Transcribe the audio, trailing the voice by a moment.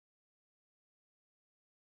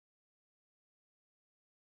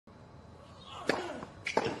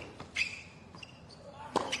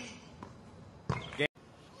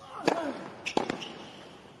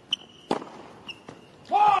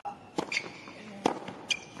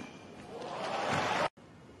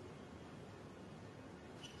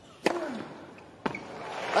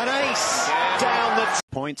pace down the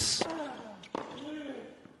points.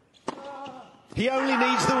 He only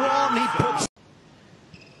needs the one. He puts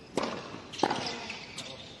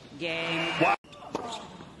game.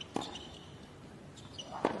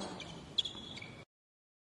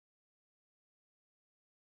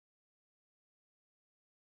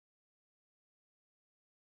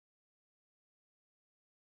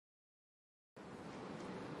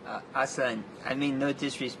 Aslan, I mean no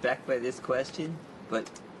disrespect by this question, but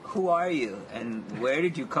who are you and where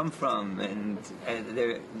did you come from? And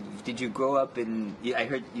did you grow up in? I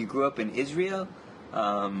heard you grew up in Israel.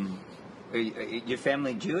 Are your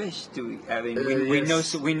family Jewish?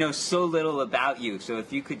 Yes. We know so little about you. So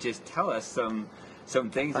if you could just tell us some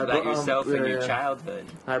things about yourself and your childhood.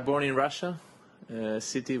 I was born in Russia,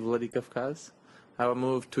 city of Vladikavkaz. I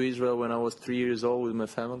moved to Israel when I was 3 years old with my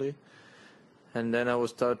family. And then I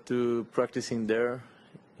was start to practicing there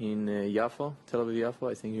in Yaffo, Tel Aviv Yaffo,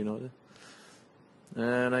 I think you know that.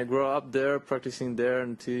 And I grew up there, practicing there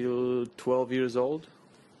until 12 years old.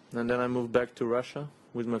 And then I moved back to Russia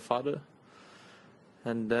with my father.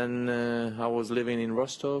 And then I was living in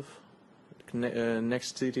Rostov,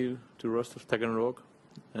 next city to Rostov, Taganrog.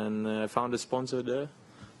 And I found a sponsor there.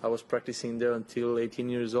 I was practicing there until 18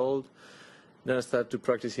 years old. Then I started to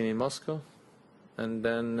practicing in Moscow. And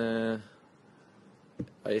then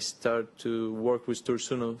I started to work with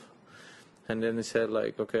Tursunov, and then he said,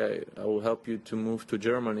 like, okay, I will help you to move to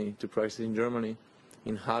Germany, to practice in Germany,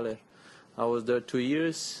 in Halle. I was there 2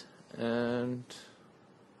 years, and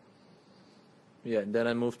yeah, then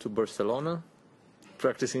I moved to Barcelona,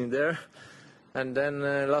 practicing there, and then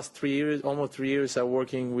last 3 years, almost 3 years, I'm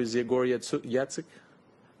working with Igor Yatsik,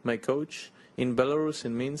 my coach, in Belarus,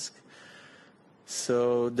 in Minsk.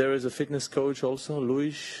 So there is a fitness coach also,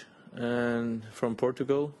 Luis, and from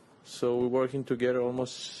Portugal, so we're working together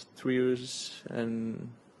almost 3 years, and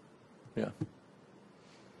yeah.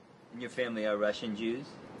 Your family are Russian Jews?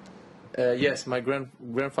 Yes, my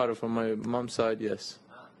grandfather from my mom's side, yes.